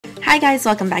Hi guys,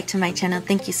 welcome back to my channel.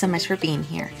 Thank you so much for being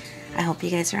here. I hope you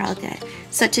guys are all good.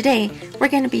 So today we're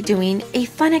going to be doing a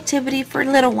fun activity for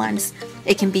little ones.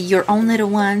 It can be your own little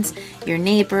ones, your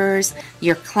neighbors,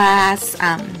 your class.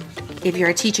 If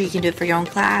you're a teacher, you can do it for your own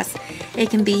class. It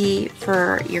can be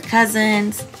for your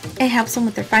cousins. It helps them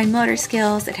with their fine motor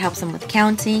skills. It helps them with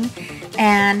counting.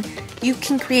 And you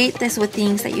can create this with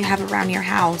things that you have around your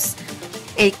house.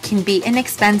 It can be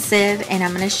inexpensive, and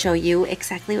I'm going to show you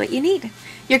exactly what you need.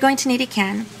 You're going to need a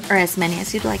can, or as many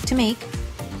as you'd like to make,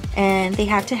 and they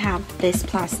have to have this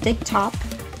plastic top.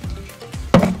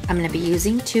 I'm going to be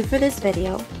using 2 for this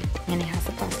video, and it has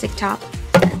a plastic top.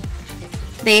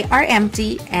 They are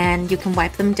empty, and you can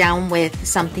wipe them down with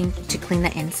something to clean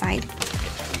the inside.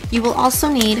 You will also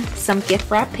need some gift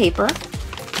wrap paper,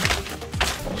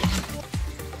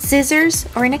 scissors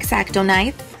or an X-Acto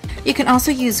knife. You can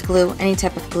also use glue, any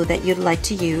type of glue that you'd like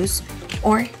to use,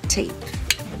 or tape.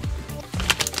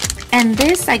 And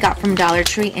this I got from Dollar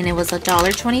Tree, and it was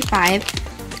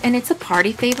 $1.25, and it's a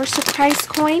party favor surprise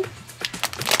coin.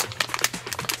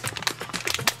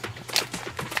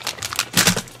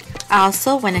 I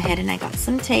also went ahead and I got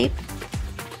some tape.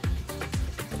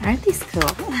 Aren't these cool?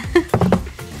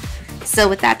 So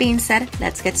with that being said,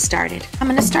 let's get started. I'm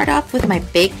going to start off with my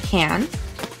big can.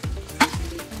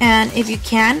 And if you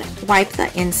can, wipe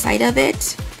the inside of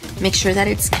it. Make sure that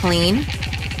it's clean.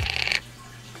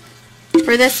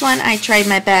 For this one, I tried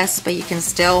my best, but you can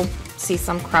still see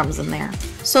some crumbs in there.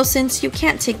 So since you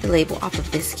can't take the label off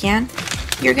of this can,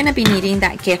 you're going to be needing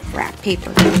that gift wrap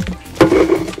paper. Go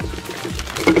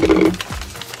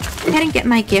ahead and get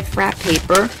my gift wrap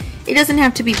paper. It doesn't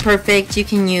have to be perfect. You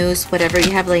can use whatever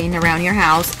you have laying around your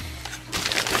house.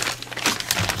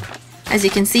 As you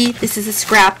can see, this is a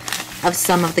scrap of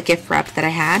some of the gift wrap that I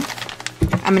had.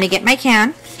 I'm going to get my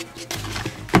can.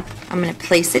 I'm going to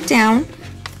place it down.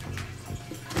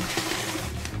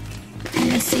 Let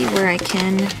me see where I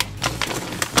can.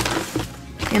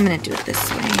 I'm going to do it this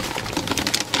way.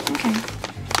 Okay.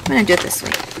 I'm going to do it this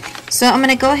way. So I'm going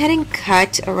to go ahead and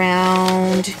cut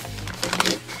around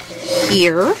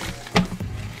here.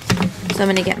 So I'm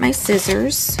going to get my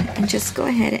scissors and just go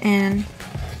ahead and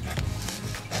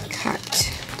cut.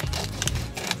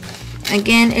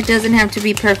 Again, it doesn't have to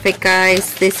be perfect,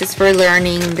 guys. This is for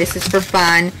learning. This is for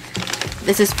fun.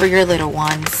 This is for your little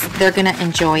ones. They're going to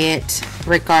enjoy it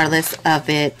regardless of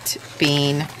it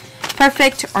being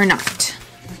perfect or not.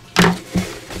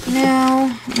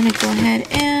 Now, I'm going to go ahead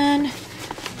and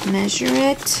measure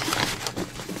it.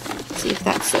 See if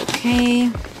that's okay. I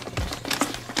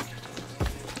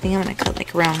think I'm going to cut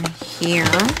like around here.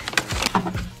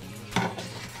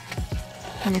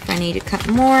 And if I need to cut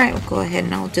more, I will go ahead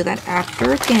and I'll do that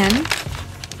after again.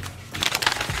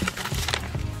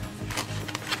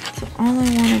 So all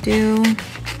I want to do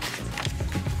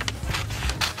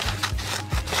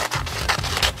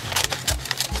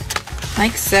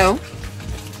like so.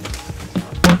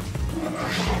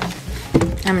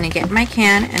 I'm going to get my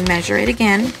can and measure it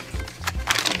again.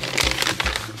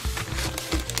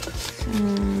 So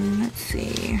let's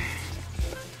see.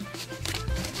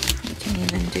 We can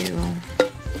even do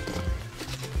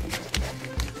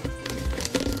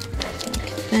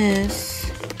like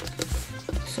this.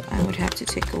 So I would have to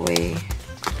take away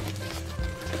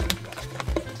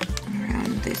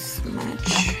around this much.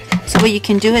 So what you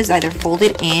can do is either fold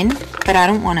it in, but I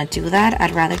don't want to do that.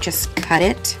 I'd rather just cut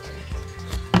it.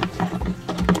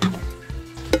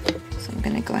 So I'm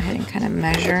going to go ahead and kind of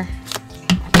measure.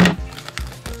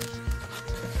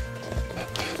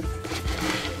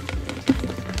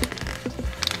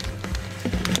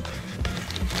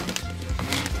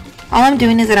 All I'm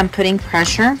doing is that I'm putting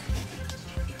pressure.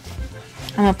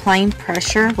 I'm applying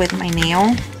pressure with my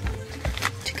nail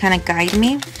to kind of guide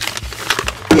me.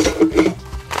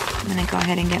 I'm going to go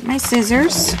ahead and get my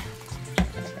scissors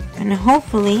and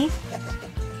hopefully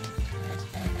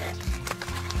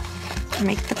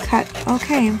make the cut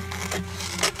okay.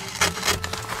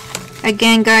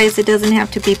 Again, guys, it doesn't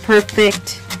have to be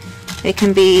perfect. It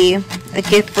can be a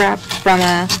gift wrap from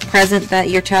a present that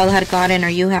your child had gotten or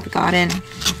you have gotten.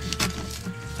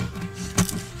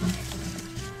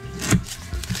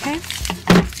 Okay.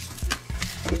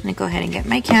 I'm going to go ahead and get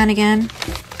my can again.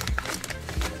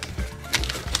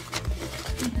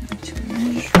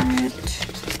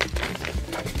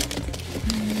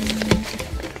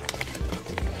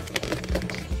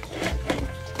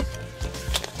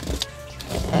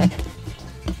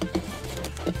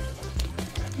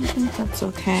 I think that's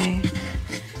okay.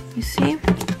 You see,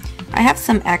 I have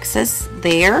some excess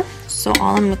there, so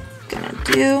all I'm gonna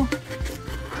do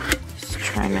is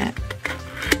trim it.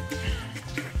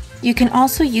 You can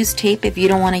also use tape if you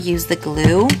don't want to use the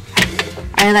glue.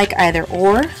 I like either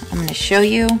or. I'm going to show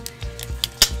you.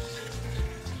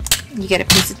 You get a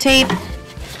piece of tape.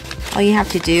 All you have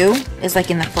to do is, like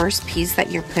in the first piece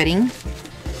that you're putting,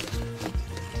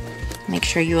 make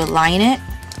sure you align it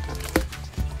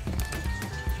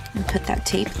and put that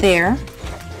tape there.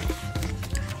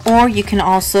 Or you can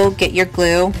also get your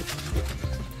glue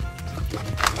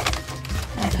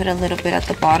and put a little bit at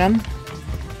the bottom.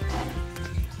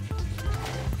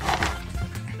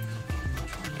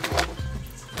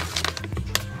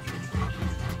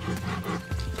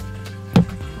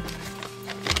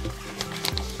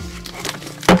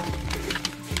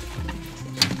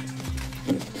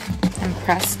 And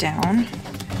press down.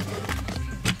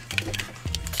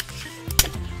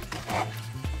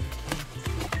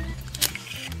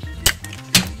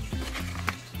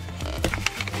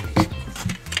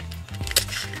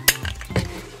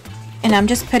 And I'm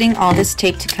just putting all this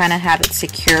tape to kind of have it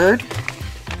secured,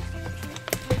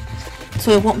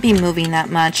 so it won't be moving that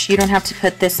much. You don't have to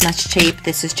put this much tape.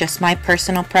 This is just my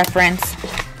personal preference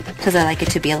because I like it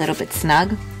to be a little bit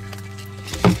snug.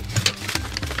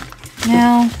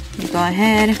 Now you go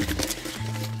ahead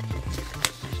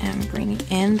and bring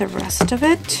in the rest of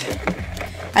it.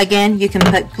 Again, you can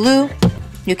put glue.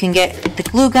 You can get the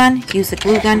glue gun, use the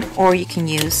glue gun, or you can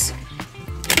use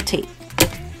tape.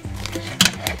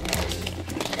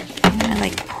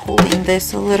 Like holding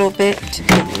this a little bit to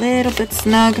be a little bit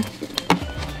snug,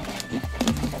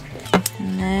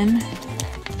 and then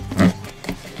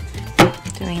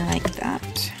doing like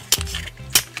that.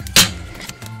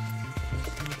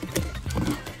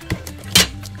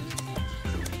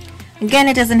 Again,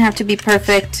 it doesn't have to be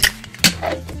perfect,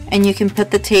 and you can put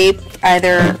the tape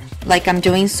either like I'm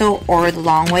doing so or the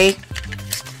long way.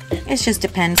 It just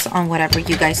depends on whatever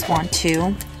you guys want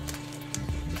to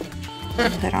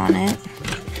put on it,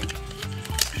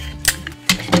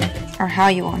 or how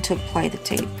you want to apply the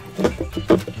tape. I'm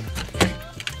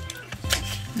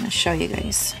going to show you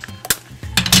guys.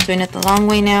 Doing it the long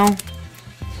way now.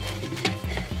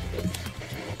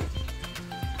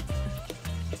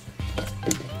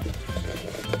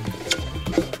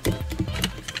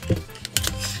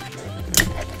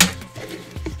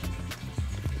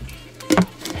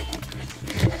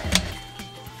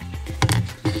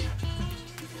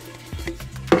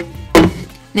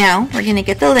 Now we're going to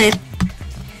get the lid,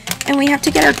 and we have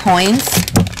to get our coins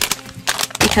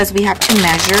because we have to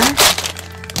measure.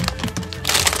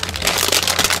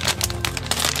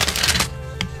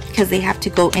 Because they have to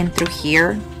go in through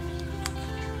here.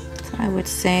 So I would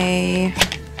say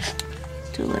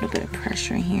do a little bit of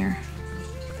pressure here.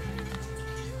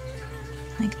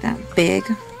 Like that big.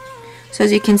 So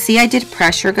as you can see, I did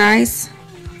pressure, guys.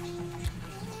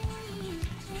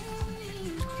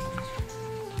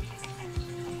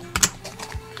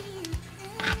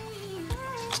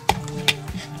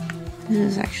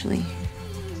 This is actually,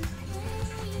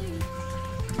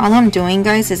 all I'm doing,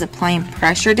 guys, is applying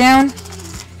pressure down.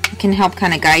 It can help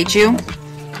kind of guide you.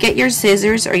 Get your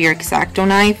scissors or your X-Acto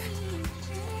knife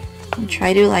and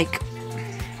try to like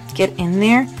get in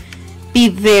there. Be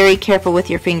very careful with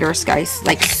your fingers, guys,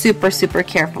 like super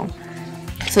careful.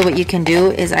 So what you can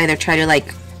do is either try to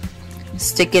like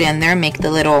stick it in there, make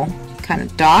the little kind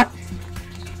of dot,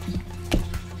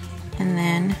 and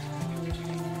then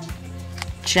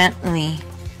gently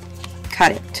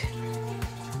cut it.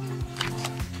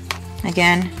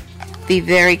 Again, be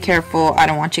very careful. I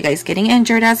don't want you guys getting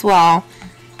injured as well.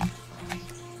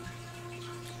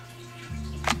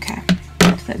 Okay,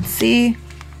 let's see.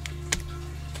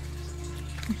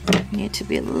 Need to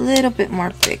be a little bit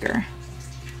more bigger.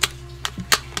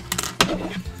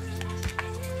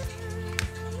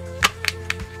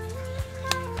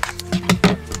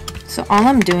 So all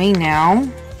I'm doing now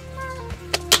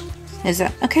is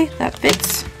that, okay, that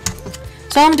fits.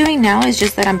 So all I'm doing now is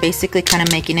just that I'm basically kind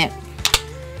of making it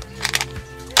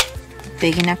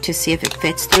big enough to see if it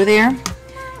fits through there.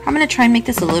 I'm going to try and make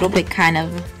this a little bit kind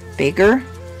of bigger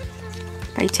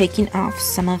by taking off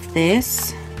some of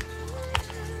this.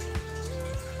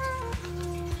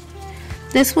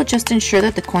 This will just ensure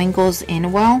that the coin goes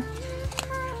in well,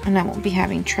 and I won't be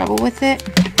having trouble with it.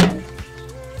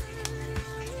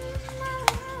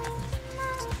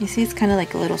 You see, it's kind of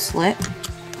like a little slit,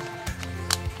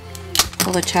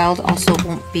 so the child also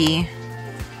won't be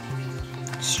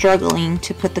struggling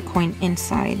to put the coin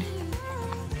inside.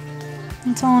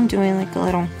 That's all I'm doing, like a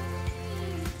little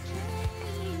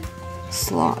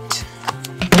slot.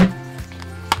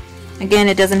 Again,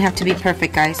 it doesn't have to be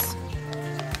perfect, guys.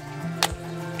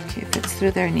 Okay, if it's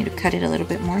through there, I need to cut it a little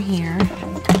bit more here.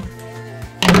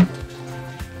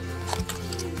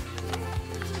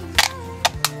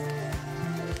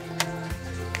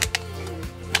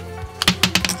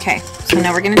 Okay, so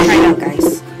now we're gonna try it out,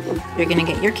 guys. You're gonna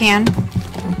get your can.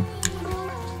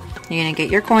 You're gonna get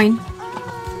your coin.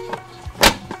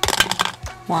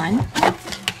 One.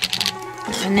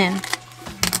 And then,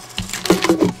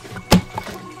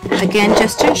 again,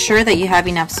 just to ensure that you have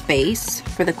enough space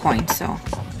for the coin. So, 1,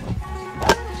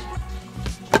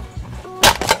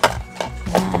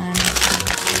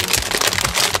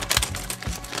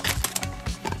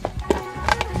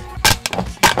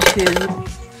 2.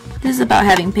 This is about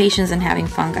having patience and having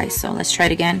fun, guys. So let's try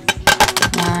it again.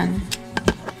 1,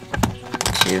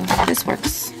 2. This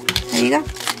works. There you go.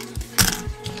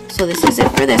 So this is it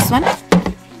for this one.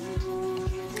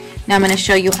 Now I'm going to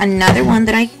show you another one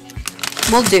that I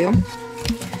will do.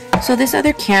 So this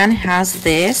other can has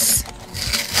this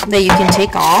that you can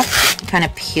take off, kind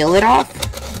of peel it off.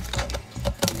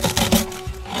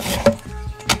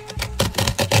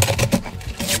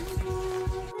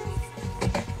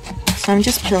 So I'm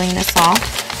just peeling this off.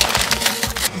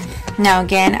 Now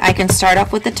again, I can start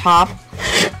off with the top,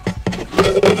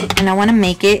 and I want to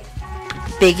make it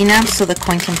big enough so the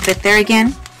coin can fit there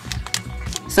again.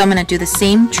 So I'm going to do the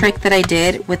same trick that I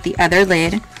did with the other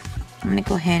lid. I'm going to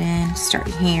go ahead and start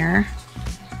here,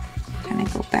 kind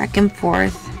of go back and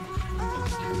forth,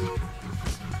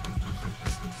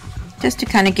 just to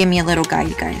kind of give me a little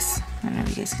guide, guys. I don't know if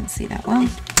you guys can see that well.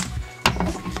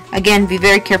 Again, be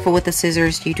very careful with the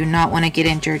scissors. You do not want to get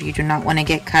injured. You do not want to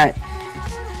get cut.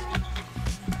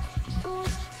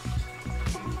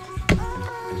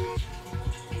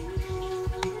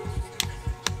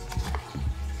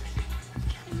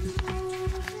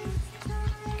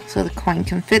 So the coin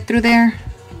can fit through there.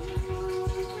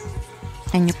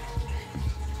 And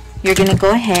you're going to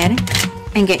go ahead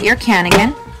and get your can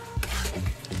again.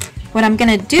 What I'm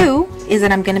going to do is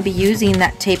that I'm going to be using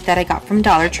that tape that I got from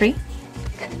Dollar Tree.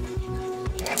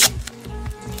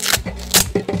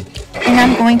 And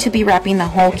I'm going to be wrapping the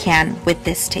whole can with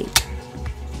this tape.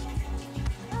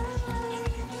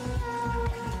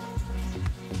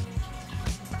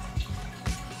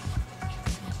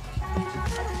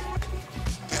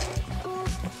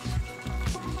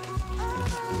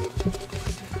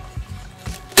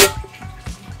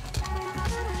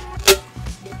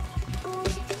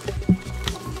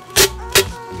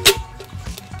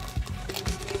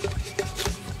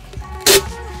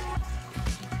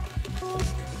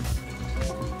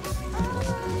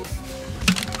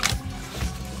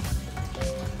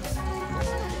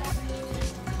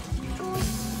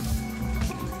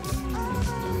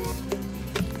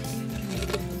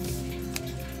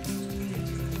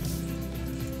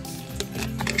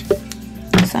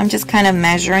 So I'm just kind of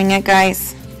measuring it,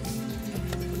 guys,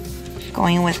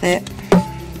 going with it.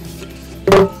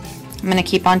 I'm going to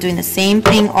keep on doing the same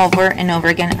thing over and over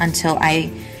again until I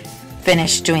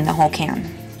finish doing the whole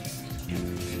can.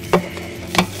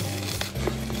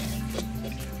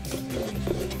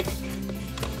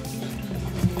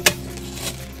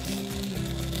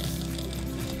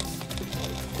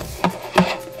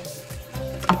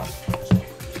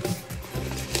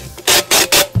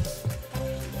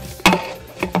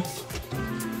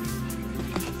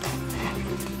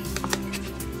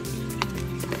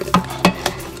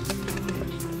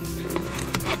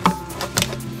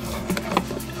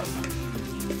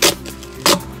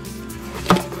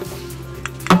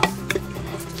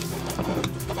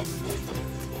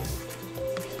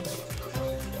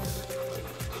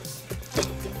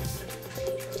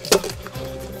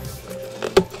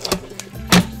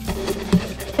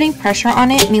 Putting pressure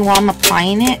on it meanwhile I'm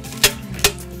applying it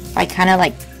by kind of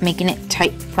like making it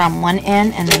tight from one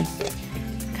end and then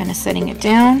kind of setting it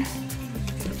down.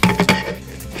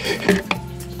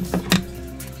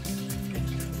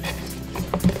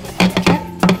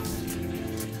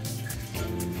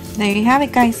 There you have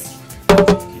it, guys.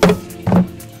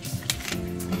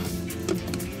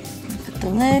 Put the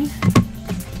lid.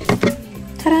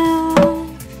 Ta-da!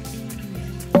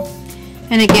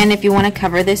 And again, if you want to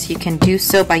cover this, you can do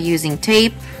so by using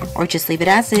tape or just leave it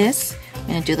as is. I'm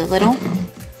going to do the little.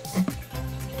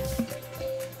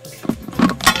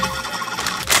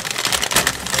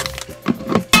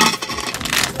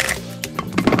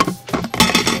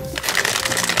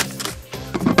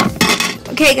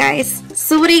 Okay guys,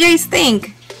 so what do you guys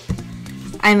think?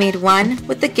 I made one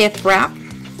with the gift wrap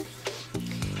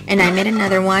and I made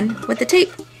another one with the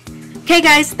tape. Okay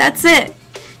guys, that's it.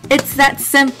 It's that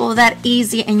simple, that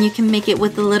easy, and you can make it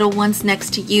with the little ones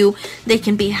next to you. They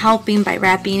can be helping by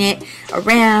wrapping it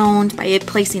around, by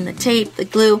placing the tape, the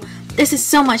glue. This is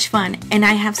so much fun, and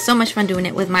I have so much fun doing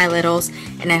it with my littles,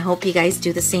 and I hope you guys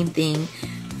do the same thing.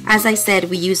 As I said,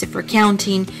 we use it for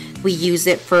counting, We use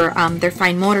it for their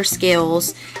fine motor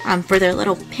skills, for their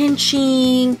little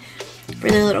pinching, for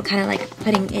their little kind of like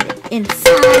putting it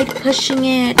inside, pushing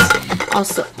it,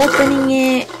 also opening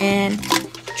it and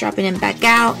dropping it back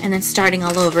out, and then starting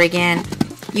all over again.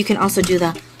 You can also do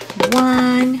the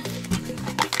 1,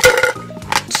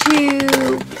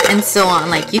 2, and so on.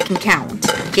 Like, you can count.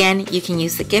 Again, you can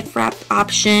use the gift wrap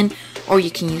option, or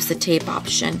you can use the tape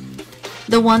option.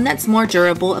 The one that's more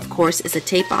durable, of course, is a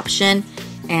tape option,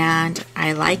 and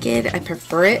I like it. I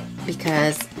prefer it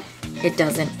because it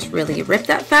doesn't really rip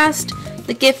that fast.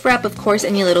 The gift wrap, of course,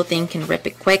 any little thing can rip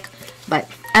it quick, but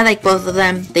I like both of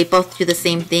them. They both do the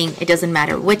same thing. It doesn't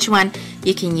matter which one.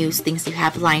 You can use things you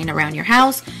have lying around your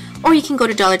house, or you can go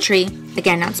to Dollar Tree,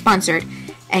 again, not sponsored,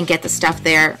 and get the stuff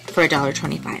there for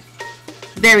 $1.25.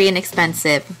 Very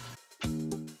inexpensive.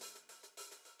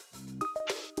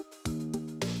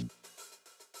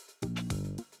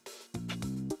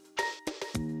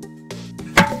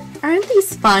 Aren't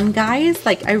these fun, guys?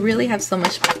 Like, I really have so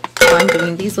much fun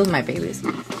doing these with my babies.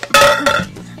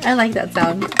 I like that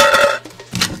sound.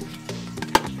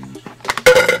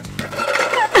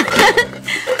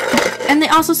 And they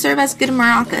also serve as good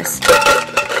maracas.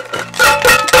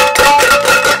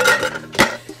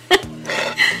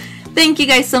 Thank you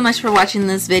guys so much for watching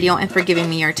this video and for giving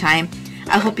me your time.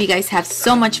 I hope you guys have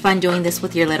so much fun doing this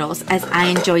with your littles as I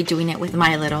enjoy doing it with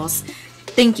my littles.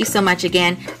 Thank you so much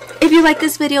again. If you like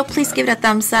this video, please give it a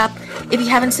thumbs up. If you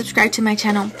haven't subscribed to my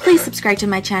channel, please subscribe to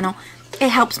my channel. It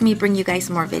helps me bring you guys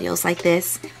more videos like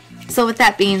this. So with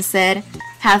that being said,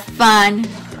 have fun,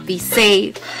 be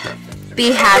safe,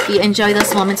 be happy, enjoy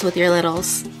those moments with your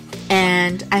littles.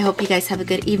 And I hope you guys have a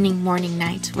good evening, morning,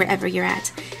 night, wherever you're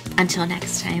at. Until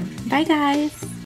next time. Bye, guys.